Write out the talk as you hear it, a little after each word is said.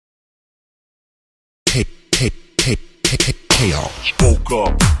Chaos. Woke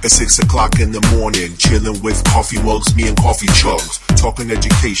up at 6 o'clock in the morning, chilling with coffee mugs, me and coffee chugs, talking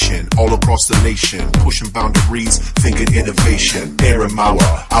education all across the nation, pushing boundaries, thinking innovation. Aaron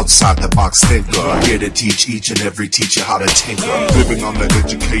Mauer, outside the box thinker, here to teach each and every teacher how to tinker. Living on the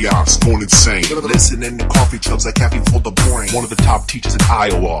edge of chaos, going insane. Listening to coffee chugs like caffeine for the brain. One of the top teachers in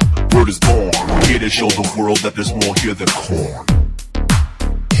Iowa, word is born, here to show the world that there's more here than corn.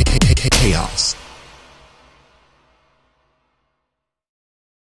 Chaos.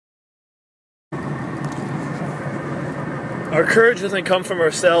 Our courage doesn't come from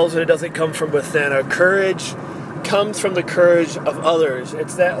ourselves, and it doesn't come from within. Our courage comes from the courage of others.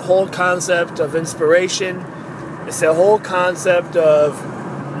 It's that whole concept of inspiration. It's that whole concept of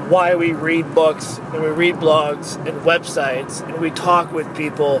why we read books and we read blogs and websites and we talk with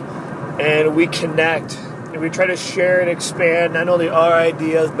people and we connect and we try to share and expand not only our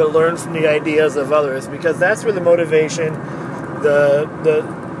ideas but learn from the ideas of others, because that's where the motivation,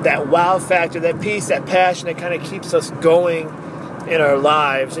 that wow factor, that peace, that passion that kind of keeps us going in our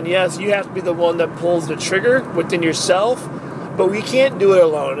lives. And yes, you have to be the one that pulls the trigger within yourself, but we can't do it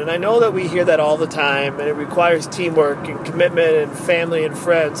alone. And I know that we hear that all the time, and it requires teamwork and commitment and family and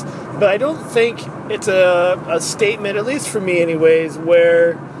friends. But I don't think it's a statement, at least for me anyways,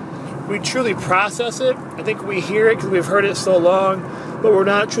 where we truly process it. I think we hear it because we've heard it so long, but we're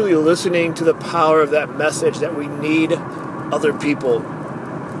not truly listening to the power of that message that we need other people.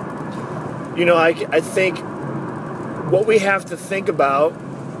 You know, I think what we have to think about,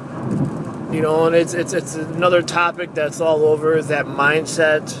 you know, and it's another topic that's all over, is that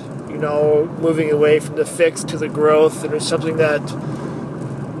mindset, you know, moving away from the fix to the growth. And it's something that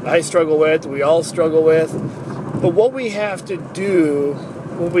I struggle with, we all struggle with. But what we have to do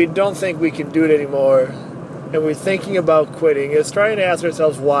when we don't think we can do it anymore and we're thinking about quitting is trying to ask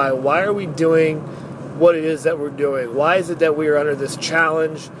ourselves why. Why are we doing what it is that we're doing? Why is it that we are under this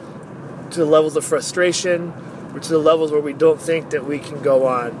challenge to the levels of frustration or to the levels where we don't think that we can go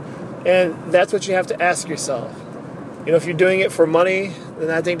on? And that's what you have to ask yourself. You know, if you're doing it for money, then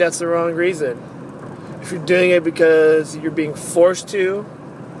I think that's the wrong reason. If you're doing it because you're being forced to,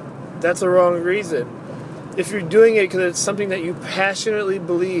 that's the wrong reason. If you're doing it because it's something that you passionately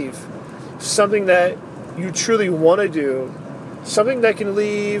believe, something that you truly want to do, something that can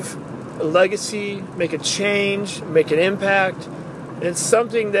leave a legacy, make a change, make an impact, and it's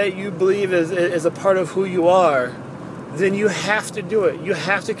something that you believe is a part of who you are, then you have to do it. You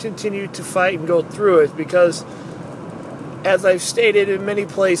have to continue to fight and go through it, because as I've stated in many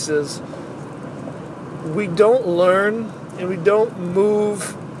places, we don't learn and we don't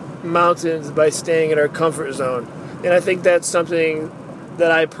move mountains by staying in our comfort zone. And I think that's something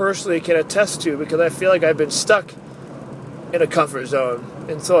that I personally can attest to, because I feel like I've been stuck in a comfort zone.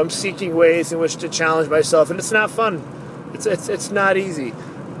 And so I'm seeking ways in which to challenge myself, and it's not fun. It's not easy,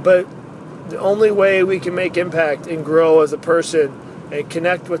 but the only way we can make impact and grow as a person and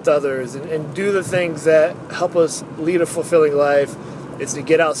connect with others and do the things that help us lead a fulfilling life is to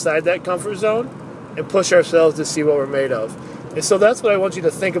get outside that comfort zone and push ourselves to see what we're made of. And so that's what I want you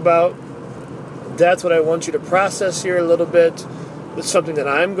to think about. That's what I want you to process here a little bit. It's something that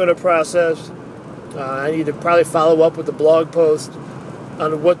I'm going to process. I need to probably follow up with a blog post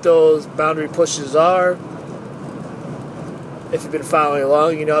on what those boundary pushes are. If you've been following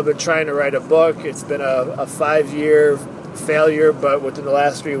along, you know I've been trying to write a book. It's been a 5-year failure, but within the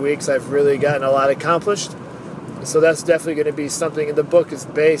last 3 weeks, I've really gotten a lot accomplished. So that's definitely going to be something. And the book is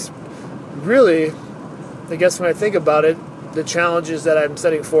based, really, I guess when I think about it, the challenges that I'm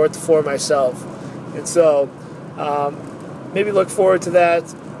setting forth for myself. And so maybe look forward to that.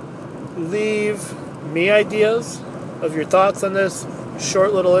 Leave me ideas of your thoughts on this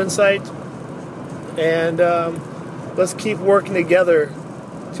short little insight. And let's keep working together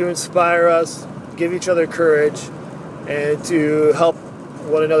to inspire us, give each other courage, and to help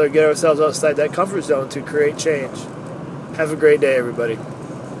one another get ourselves outside that comfort zone to create change. Have a great day, everybody.